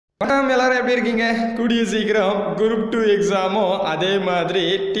எல்லாரும் எப்படி இருக்கீங்க? கூடிய சீக்கிரம் குரூப் 2 எக்ஸாமும் அதே மாதிரி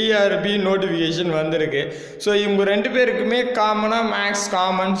TRB நோட்டிஃபிகேஷன் வந்திருக்கு. ஸோ இவங்க ரெண்டு பேருக்குமே காமனாக மேக்ஸ்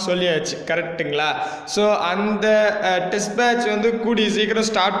காமன் சொல்லியாச்சு, கரெக்டுங்களா? ஸோ அந்த டெஸ்ட் பேட்ச் வந்து கூடிய சீக்கிரம்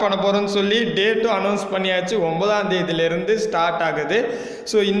ஸ்டார்ட் பண்ண போகிறோன்னு சொல்லி டேட்டும் அனௌன்ஸ் பண்ணியாச்சு. 9ஆம் தேதியிலேருந்து ஸ்டார்ட் ஆகுது.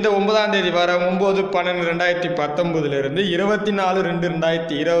 ஸோ இந்த 9ஆம் தேதி வர 9/12/2019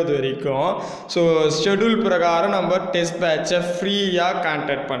 24/2/2020 வரைக்கும் ஸோ ஷெடியூல் பிரகாரம் நம்ம டெஸ்ட் பேட்சை ஃப்ரீயாக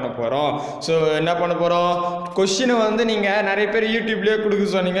கான்டாக்ட் பண்ண போகிறோம். ஸோ என்ன பண்ண போகிறோம், கொஸ்டினை வந்து நீங்கள் நிறைய பேர் யூடியூப்லேயே கொடுக்க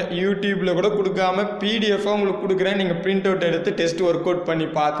சொன்னீங்க. யூடியூப்பில் கூட கொடுக்காம பிடிஎஃபாக உங்களுக்கு கொடுக்குறேன், நீங்கள் பிரிண்ட் அவுட் எடுத்து டெஸ்ட் ஒர்க் அவுட் பண்ணி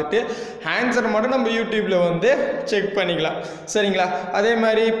பார்த்துட்டு ஆன்சர் மட்டும் நம்ம யூடியூப்பில் வந்து செக் பண்ணிக்கலாம், சரிங்களா? அதே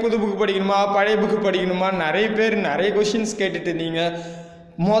மாதிரி புது புக்கு படிக்கணுமா பழைய புக்கு படிக்கணுமா நிறைய பேர் நிறைய கொஷின்ஸ் கேட்டுட்டு இருந்தீங்க.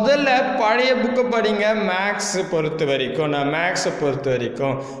 முதல்ல பழைய புக்கை படிங்க. மேக்ஸை பொறுத்த வரைக்கும்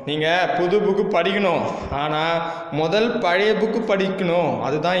நீங்கள் புது புக்கு படிக்கணும், ஆனால் முதல் பழைய புக்கு படிக்கணும்,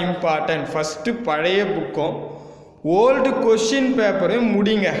 அதுதான் இம்பார்ட்டன்ட். ஃபஸ்ட்டு பழைய புக்கும் ஓல்டு கொஷின் பேப்பரையும்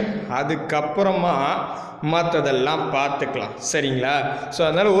முடிங்க, அதுக்கப்புறமா மற்றதெல்லாம் பார்த்துக்கலாம், சரிங்களா? ஸோ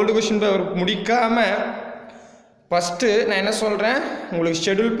அதனால் ஓல்டு கொஷின் பேப்பர் முடிக்காமல் ஃபஸ்ட்டு நான் என்ன சொல்கிறேன், உங்களுக்கு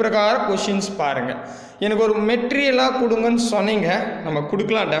ஷெடியூல் பிரகாரம் கொஷின்ஸ் பாருங்கள். எனக்கு ஒரு மெட்டீரியலாக கொடுங்கன்னு சொன்னீங்க, நம்ம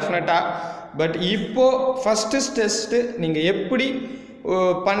கொடுக்கலாம் டெஃபினட்டாக. பட் இப்போது ஃபஸ்ட்டு டெஸ்ட்டு நீங்கள் எப்படி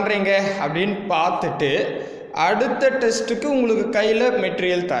பண்ணுறீங்க அப்படின்னு பார்த்துட்டு அடுத்த டெஸ்ட்டுக்கு உங்களுக்கு கையில்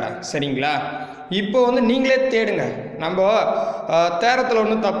மெட்டீரியல் தரேன், சரிங்களா? இப்போ வந்து நீங்களே தேடுங்க, நம்ம தேரத்தில்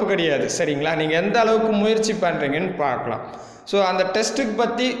ஒன்றும் தப்பு கிடையாது, சரிங்களா? நீங்கள் எந்த அளவுக்கு முயற்சி பண்ணுறீங்கன்னு பார்க்கலாம். ஸோ அந்த டெஸ்ட்டுக்கு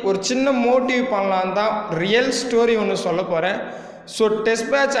பற்றி ஒரு சின்ன மோட்டிவ் பண்ணலான் தான் ரியல் ஸ்டோரி ஒன்று சொல்ல போகிறேன். ஸோ டெஸ்ட்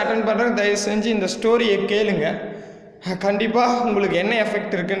பேட்ச் அட்டன் பண்ணுறேன், தயவு செஞ்சு இந்த ஸ்டோரியை கேளுங்க. கண்டிப்பாக உங்களுக்கு என்ன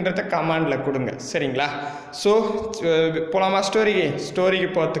எஃபெக்ட் இருக்குன்றத கமெண்டில் கொடுங்க, சரிங்களா? ஸோ போலாமா ஸ்டோரிக்கு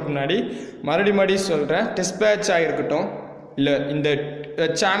போகிறதுக்கு முன்னாடி மறுபடியும் சொல்கிறேன், டெஸ்ட் பேட்சாக இருக்கட்டும் இல்லை இந்த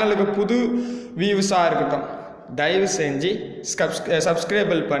சேனலுக்கு புது வியூஸாக இருக்கட்டும், தயவு செஞ்சு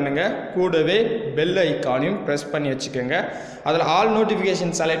சப்ஸ்கிரைபிள் பண்ணுங்கள், கூடவே பெல் ஐக்கானையும் ப்ரெஸ் பண்ணி வச்சுக்கோங்க. அதில் ஆல்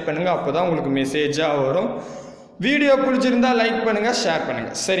நோட்டிஃபிகேஷன் செலக்ட் பண்ணுங்கள், அப்போ தான் உங்களுக்கு மெசேஜாக வரும். வீடியோ பிடிச்சிருந்தால் லைக் பண்ணுங்கள், ஷேர்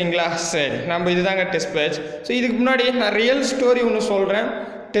பண்ணுங்கள், சரிங்களா? சரி, நம்ம இதுதாங்க டெஸ்ட் பேட்ச். ஸோ இதுக்கு முன்னாடி நான் ரியல் ஸ்டோரி ஒன்று சொல்கிறேன்,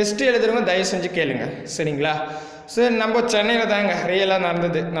 டெஸ்ட்டு எழுதுறவங்க தயவு செஞ்சு கேளுங்க, சரிங்களா? சரி, நம்ம சென்னையில் தாங்க ரியலாக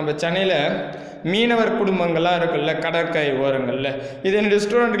நடந்தது. நம்ம சென்னையில் மீனவர் குடும்பங்கள்லாம் இருக்குல்ல, கடற்கரை ஓரங்களில், இது என்னுடைய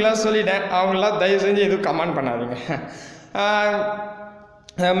ஸ்டூடெண்ட்டுக்கெலாம் சொல்லிட்டேன், அவங்களாம் தயவு செஞ்சு எதுவும் கமெண்ட் பண்ணாதீங்க.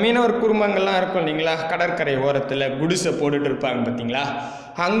 மீனவர் குடும்பங்கள்லாம் இருக்கும் இல்லைங்களா, கடற்கரை ஓரத்தில் குடிசை போட்டுட்டு இருப்பாங்க பார்த்தீங்களா,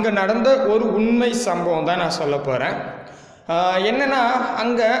 அங்கே நடந்த ஒரு உண்மை சம்பவம் தான் நான் சொல்ல போகிறேன். என்னென்னா,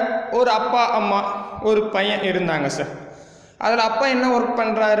 அங்கே ஒரு அப்பா அம்மா ஒரு பையன் இருந்தாங்க சார். அதில் அப்பா என்ன ஒர்க்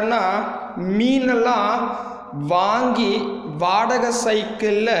பண்ணுறாருன்னா, மீனெல்லாம் வாங்கி வாடகை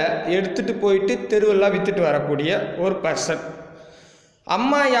சைக்கிளில் எடுத்துகிட்டு போயிட்டு தெருவெல்லாம் விற்றுட்டு வரக்கூடிய ஒரு பர்சன்.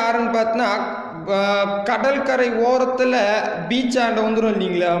 அம்மா யாருன்னு பார்த்தோன்னா, கடற்கரை ஓரத்தில் பீச் ஆண்டை வந்துடும்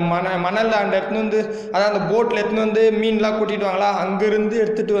இல்லைங்களா, மணல் ஆண்டை எடுத்துன்னு வந்து, அதான் அந்த போட்டில் எடுத்துன்னு வந்து மீன்லாம் கூட்டிகிட்டு வாங்களா, அங்கேருந்து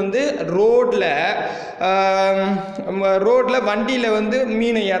எடுத்துகிட்டு வந்து ரோட்டில் வண்டியில் வந்து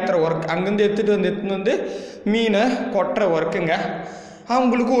மீனை ஏற்றுற ஒர்க், அங்கேருந்து எடுத்துகிட்டு வந்து மீனை கொட்டுற ஒர்க்குங்க.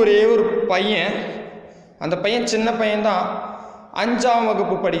 அவங்களுக்கு ஒரே ஒரு பையன், அந்த பையன் சின்ன பையன்தான், 5ஆம்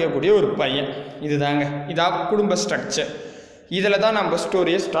வகுப்பு படிக்கக்கூடிய ஒரு பையன். இதுதாங்க இதாக குடும்ப ஸ்ட்ரக்சர். இதில் தான் நம்ம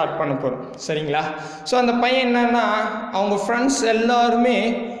ஸ்டோரியை ஸ்டார்ட் பண்ண போகிறோம், சரிங்களா? ஸோ அந்த பையன் என்னன்னா, அவங்க ஃப்ரெண்ட்ஸ் எல்லாருமே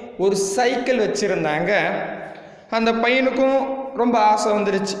ஒரு சைக்கிள் வச்சுருந்தாங்க. அந்த பையனுக்கும் ரொம்ப ஆசை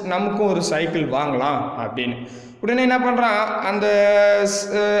வந்துடுச்சு, நமக்கும் ஒரு சைக்கிள் வாங்கலாம் அப்படின்னு. உடனே என்ன பண்ணுறான், அந்த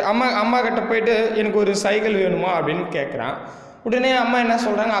அம்மா கிட்ட போயிட்டு எனக்கு ஒரு சைக்கிள் வேணுமா அப்படின்னு கேட்குறான். உடனே அம்மா என்ன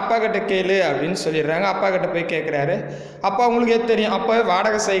சொல்கிறாங்க, அப்பா கிட்ட கேளு அப்படின்னு சொல்லிடுறாங்க. அப்பா கிட்ட போய் கேட்குறாரு. அப்பா உங்களுக்கே தெரியும், அப்பா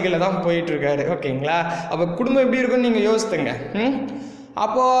வாடகை சைக்கிளில் தான் போயிட்டுருக்காரு, ஓகேங்களா? அப்போ குடும்பம் எப்படி இருக்குன்னு நீங்கள் யோசித்துங்க.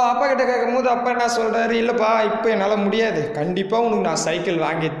 அப்போது அப்பா கிட்ட கேட்கும் போது அப்பா என்ன சொல்கிறாரு, இல்லைப்பா இப்போ என்னால் முடியாது, கண்டிப்பாக உனக்கு நான் சைக்கிள்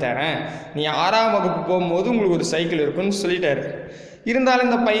வாங்கி தரேன், நீ 6ஆம் வகுப்பு போகும்போது உங்களுக்கு ஒரு சைக்கிள் இருக்குன்னு சொல்லிட்டாரு. இருந்தாலும்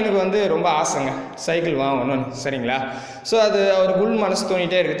இந்த பையனுக்கு வந்து ரொம்ப ஆசைங்க சைக்கிள் வாங்கணும்னு, சரிங்களா? ஸோ அது அவருக்கு உள் மனசு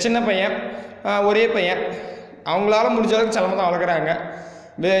தோணிகிட்டே இருக்குது. சின்ன பையன், ஒரே பையன், அவங்களால முடிஞ்ச அளவுக்கு செலவு தான் வளர்க்குறாங்க,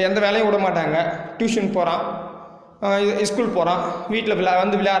 எந்த வேலையும் விட மாட்டாங்க. டியூஷன் போகிறான், ஸ்கூல் போகிறான், வீட்டில்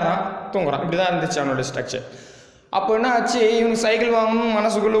விளையாடுறான், தூங்குறான், இப்படி தான் இருந்துச்சு அவனோட ஸ்ட்ரக்சர். அப்போ என்ன ஆச்சு, இவங்க சைக்கிள் வாங்கணும்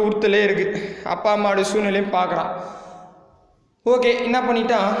மனசுக்குள்ளே உறுத்தலே இருக்குது. அப்பா அம்மாவுடைய சூழ்நிலையும் பார்க்குறான். ஓகே, என்ன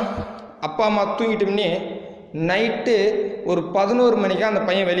பண்ணிட்டான், அப்பா அம்மா தூங்கிட்டோம்னே நைட்டு ஒரு 11 மணிக்கு அந்த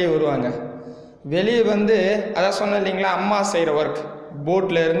பையன் வெளியே வருவாங்க. வெளியே வந்து அதான் சொன்னேன் இல்லைங்களா, அம்மா செய்கிற ஒர்க்,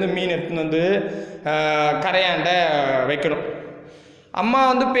 போட்டில் இருந்து மீன் எடுத்துன்னு வந்து கரையாண்ட வைக்கணும். அம்மா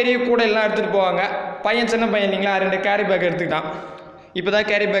வந்து பெரிய கூடை எல்லாம் எடுத்துகிட்டு போவாங்க. பையன் சின்ன பையன் இல்லைங்களா, 2 கேரி பேக் எடுத்துக்கிட்டான். இப்போ தான்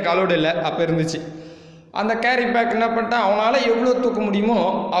கேரி பேக் அலோடு இல்லை, அப்போ இருந்துச்சு. அந்த கேரி பேக் என்ன பண்ணிட்டான், அவனால் எவ்வளோ தூக்க முடியுமோ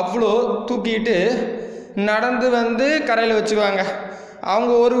அவ்வளோ தூக்கிட்டு நடந்து வந்து கரையில் வச்சுக்குவாங்க.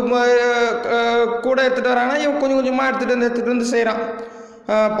 அவங்க ஒரு கூட எடுத்துகிட்டு வராங்கன்னா இவன் கொஞ்சம் கொஞ்சமாக எடுத்துகிட்டு வந்து செய்கிறான்.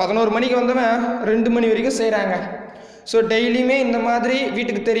 11 மணிக்கு வந்தவன் 2 மணி வரைக்கும் செய்கிறாங்க. ஸோ டெய்லியுமே இந்த மாதிரி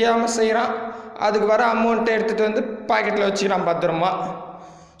வீட்டுக்கு தெரியாமல் செய்கிறான். அதுக்கு வர அமௌண்ட்டை எடுத்துகிட்டு வந்து பாக்கெட்டில் வச்சுக்கிறான் பத்திரமா.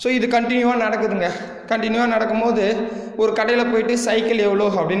 ஸோ இது கண்டினியூவாக நடக்குதுங்க. கண்டினியூவாக நடக்கும்போது ஒரு கடையில் போயிட்டு சைக்கிள் எவ்வளோ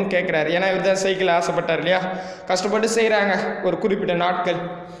அப்படின்னு கேட்குறாரு. ஏன்னா இவர் தான் சைக்கிள் ஆசைப்பட்டார் இல்லையா. கஷ்டப்பட்டு செய்கிறாங்க ஒரு குறிப்பிட்ட நாட்கள்.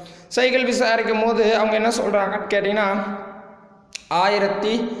 சைக்கிள் விசாரிக்கும் போது அவங்க என்ன சொல்கிறாங்கன்னு கேட்டிங்கன்னா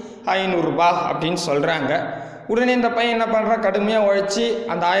 1500 ரூபாய் அப்படின்னு சொல்கிறாங்க. உடனே இந்த பையன் என்ன பண்ணுறான், கடுமையாக உழைச்சி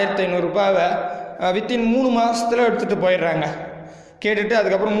அந்த 1500 ரூபாவை வித்தின் 3 மாதத்தில் எடுத்துகிட்டு போயிடுறாங்க. கேட்டுட்டு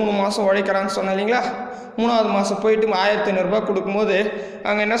அதுக்கப்புறம் 3 மாதம் உழைக்கிறான்னு சொன்னேன் இல்லைங்களா. 3ஆவது மாதம் போயிட்டு 1500 ரூபாய் கொடுக்கும்போது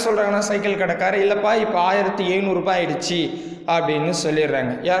அங்கே என்ன சொல்கிறாங்கன்னா சைக்கிள் கடைக்காரர், இல்லைப்பா இப்போ 1700 ரூபாய் ஆயிடுச்சு அப்படின்னு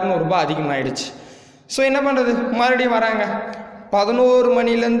சொல்லிடுறாங்க. 200 ரூபாய் அதிகமாகிடுச்சு. ஸோ என்ன பண்ணுறது, மறுபடியும் வராங்க. 11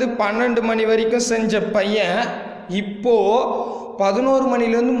 மணிலேருந்து 12 மணி வரைக்கும் செஞ்ச பையன் இப்போது 11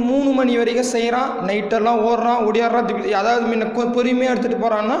 மணிலேருந்து 3 மணி வரைக்கும் செய்கிறான். நைட்டெல்லாம் ஓடுறான், ஓடியாடுறான். அதாவது முன்ன பொறுமையாக எடுத்துகிட்டு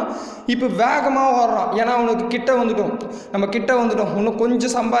போகிறான்னா இப்போ வேகமாக ஓடுறான். ஏன்னா அவனுக்கு கிட்ட வந்துட்டோம், நம்ம கிட்ட வந்துட்டோம், இன்னும்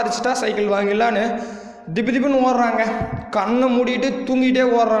கொஞ்சம் சம்பாரிச்சிட்டா சைக்கிள் வாங்கிடலான்னு திப்புன்னு ஓடுறாங்க. கண்ணை மூடிட்டு தூங்கிட்டே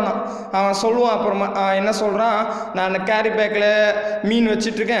ஓடுறான்னா. அவன் சொல்லுவான் அப்புறமா என்ன சொல்கிறான், நான் கேரி பேக்கில் மீன்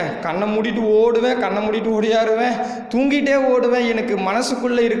வச்சிட்ருக்கேன், கண்ணை மூடிட்டு ஓடுவேன், கண்ணை மூடிட்டு ஓடியாருவேன், தூங்கிட்டே ஓடுவேன், எனக்கு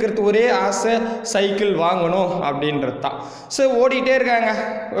மனசுக்குள்ளே இருக்கிறது ஒரே ஆசை சைக்கிள் வாங்கணும் அப்படின்றது தான். ஸோ ஓடிட்டே இருக்காங்க.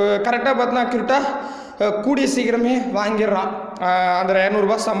 கரெக்டாக பார்த்தா கிட்ட கூடிய சீக்கிரமே வாங்கிடுறான். அந்த 200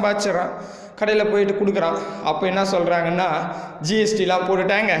 ரூபாய் சம்பாதிச்சிட்றான். கடையில் போயிட்டு கொடுக்குறான். அப்போ என்ன சொல்கிறாங்கன்னா ஜிஎஸ்டிலாம்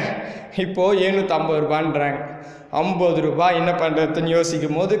போட்டுட்டாங்க, இப்போது 750 ரூபான்றாங்க. 50 ரூபாய் என்ன பண்ணுறதுன்னு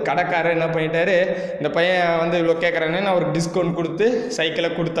யோசிக்கும் போது கடைக்காரர் என்ன பண்ணிட்டாரு, இந்த பையன் வந்து இவ்வளோ கேட்குறானே நான் ஒரு டிஸ்கவுண்ட் கொடுத்து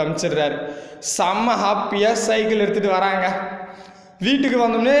சைக்கிளை கொடுத்து அனுப்பிச்சிடுறாரு. செம்ம ஹாப்பியாக சைக்கிள் எடுத்துகிட்டு வராங்க. வீட்டுக்கு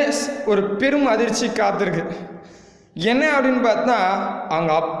வந்தோடனே ஒரு பெரும் அதிர்ச்சி காத்திருக்கு. என்ன அப்படின்னு பார்த்தா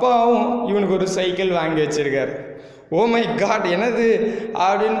அவங்க அப்பாவும் இவனுக்கு ஒரு சைக்கிள் வாங்கி வச்சுருக்காரு. ஓ மை காட், என்னது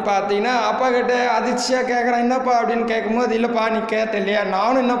அப்படின்னு பார்த்தீங்கன்னா அப்பா கிட்ட அதிர்ச்சியாக கேட்குறான், என்னப்பா அப்படின்னு கேட்கும்போது, இல்லைப்பா நீ கேட்ட இல்லையா,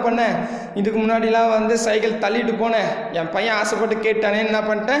 நானும் என்ன பண்ணேன், இதுக்கு முன்னாடிலாம் வந்து சைக்கிள் தள்ளிட்டு போனேன், என் பையன் ஆசைப்பட்டு கேட்டானே என்ன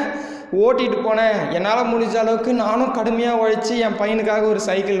பண்ணிட்டேன், ஓட்டிகிட்டு போனேன், என்னால் முடிஞ்ச அளவுக்கு நானும் கடுமையாக உழைச்சி என் பையனுக்காக ஒரு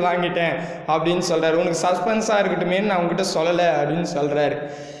சைக்கிள் வாங்கிட்டேன் அப்படின்னு சொல்கிறாரு. உனக்கு சஸ்பென்ஸாக இருக்கட்டுமேன்னு நான் உங்ககிட்ட சொல்லலை அப்படின்னு சொல்கிறாரு.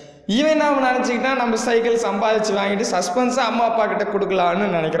 இவன் அவன் நினச்சிக்கிட்டான் நம்ம சைக்கிள் சம்பாதிச்சு வாங்கிட்டு சஸ்பென்ஸாக அம்மா அப்பா கிட்ட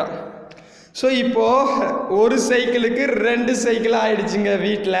கொடுக்கலான்னு நினைக்கிறான். ஸோ இப்போது ஒரு சைக்கிளுக்கு 2 சைக்கிள் ஆகிடுச்சுங்க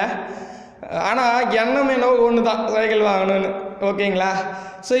வீட்டில். ஆனால் எண்ணம் என்னவோ ஒன்று தான், சைக்கிள் வாங்கணும்னு. ஓகேங்களா.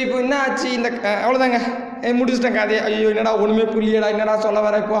 ஸோ இப்போ என்ன ஆச்சு, இந்த அவ்வளோதாங்க முடிச்சிட்டேன் கதையை. ஐயோ என்னடா ஒன்றுமே புரியலடா, என்னடா சொல்ல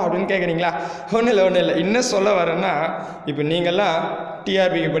வர இப்போ அப்படின்னு கேட்குறீங்களா. ஒன்றும் இல்லை. என்ன சொல்ல வரேன்னா, இப்போ நீங்கள்லாம்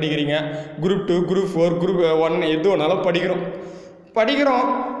டிஆர்பிக்கு படிக்கிறீங்க, குரூப் 2, குரூப் 4, குரூப் 1 எது ஒன்றாலும் படிக்கிறோம்.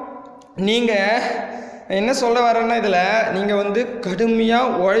 நீங்கள் என்ன சொல்ல வரேன்னா, இதில் நீங்கள் வந்து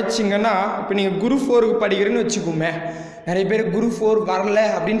கடுமையாக உழைச்சிங்கன்னா, இப்போ நீங்கள் குரூப் 4க்கு படிக்கிறேன்னு வச்சுக்கோமே, நிறைய பேர் குரூப் 4 வரல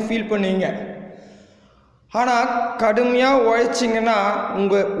அப்படின்னு ஃபீல் பண்ணுவீங்க. ஆனால் கடுமையாக உழைச்சிங்கன்னா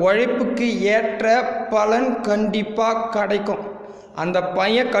உங்கள் உழைப்புக்கு ஏற்ற பலன் கண்டிப்பாக கிடைக்கும். அந்த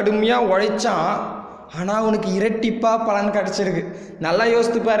பையன் கடுமையாக உழைச்சான், ஆனால் அவனுக்கு இரட்டிப்பாக பலன் கிடச்சிருக்கு. நல்லா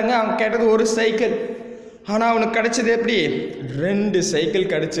யோசித்து பாருங்கள். அவன் கேட்டது ஒரு சைக்கிள், ஆனால் அவனுக்கு கிடைச்சது எப்படி, 2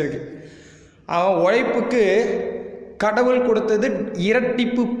 சைக்கிள் கிடச்சிருக்கு. அவன் உழைப்புக்கு கடவுள் கொடுத்தது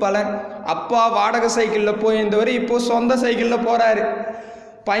இரட்டிப்பு பலன். அப்பா வாடகை சைக்கிளில் போயிருந்தவர் இப்போது சொந்த சைக்கிளில் போகிறாரு.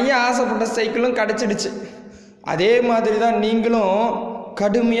 பையன் ஆசைப்பட்ட சைக்கிளும் கிடச்சிடுச்சு. அதே மாதிரி தான் நீங்களும்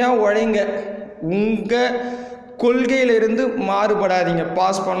கடுமையாக உழைங்க. உங்கள் கொள்கையிலிருந்து மாறுபடாதீங்க.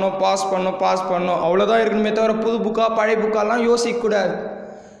 பாஸ் பண்ணோம் அவ்வளோதான் இருக்கணுமே தவிர புது புக்கா பழைய புக்காலாம் யோசிக்கக்கூடாது.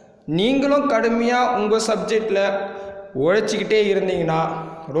 நீங்களும் கடுமையாக உங்கள் சப்ஜெக்டில் உழைச்சிக்கிட்டே இருந்தீங்கன்னா,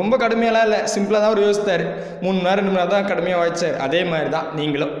 ரொம்ப கடுமையெல்லாம் இல்லை, சிம்பிளாக தான் அவர் யோசித்தார். 3 மணி நேரம் 2 மணி நேரம் தான் கடுமையாக உழைச்சார். அதே மாதிரி தான்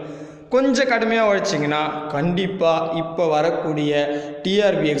நீங்களும் கொஞ்சம் கடுமையாக உழைச்சிங்கன்னா கண்டிப்பாக இப்போ வரக்கூடிய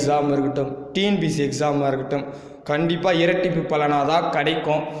டிஆர்பி எக்ஸாம் இருக்கட்டும், டிஎன்பிஎஸ்சி எக்ஸாமாக இருக்கட்டும், கண்டிப்பாக இரட்டிப்பு பலனாக தான்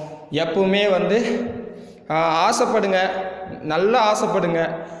கிடைக்கும். எப்பவுமே வந்து ஆசைப்படுங்க, நல்லா ஆசைப்படுங்க.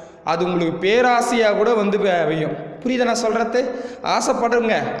 அது உங்களுக்கு பேராசையாக கூட வந்து வையும். புரியுதா நான் சொல்கிறது?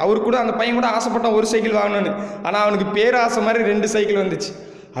 ஆசைப்படுங்க. அவரு கூட அந்த பையன் கூட ஆசைப்பட்டான் ஒரு சைக்கிள் வாங்கணுன்னு, ஆனால் அவனுக்கு பேராசை மாதிரி 2 சைக்கிள் வந்துச்சு.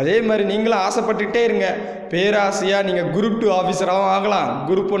 அதே மாதிரி நீங்களும் ஆசைப்பட்டுக்கிட்டே இருங்க. பேராசையாக நீங்கள் குரூப் 2 ஆஃபீஸராகவும் ஆகலாம்,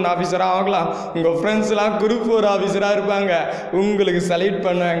 குரூப் 1 ஆஃபீஸராக ஆகலாம். உங்கள் ஃப்ரெண்ட்ஸ்லாம் குரூப் 4 ஆஃபீஸராக இருப்பாங்க, உங்களுக்கு செலக்ட்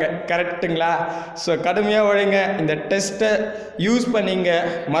பண்ணுவாங்க. கரெக்டுங்களா? ஸோ கடுமையாக உழைங்க. இந்த டெஸ்ட்டை யூஸ் பண்ணிங்க.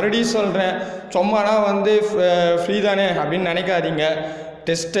 மறுபடியும் சொல்கிறேன், சும்மானா வந்து ஃப்ரீ தானே அப்படின்னு நினைக்காதீங்க.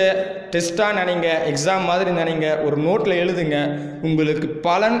 டெஸ்ட்டாக நினைங்க, எக்ஸாம் மாதிரி நினைங்க, ஒரு நோட்டில் எழுதுங்க. உங்களுக்கு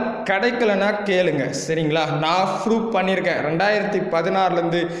பலன் கிடைக்கலன்னா கேளுங்க, சரிங்களா? நான் ப்ரூவ் பண்ணியிருக்கேன்.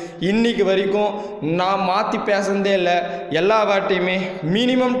 2016 இன்னைக்கு வரைக்கும் நான் மாற்றி பேசுனதே இல்லை. எல்லா வாட்டியுமே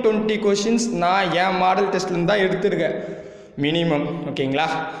மினிமம் 20 கொஷின்ஸ் நான் என் மாடல் டெஸ்ட்லேருந்து தான் எடுத்துருக்கேன், மினிமம். ஓகேங்களா?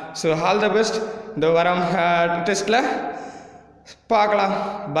 So all the best. இந்த வரம் டெஸ்ட்டில் பார்க்கலாம்.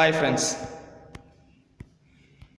 Bye friends.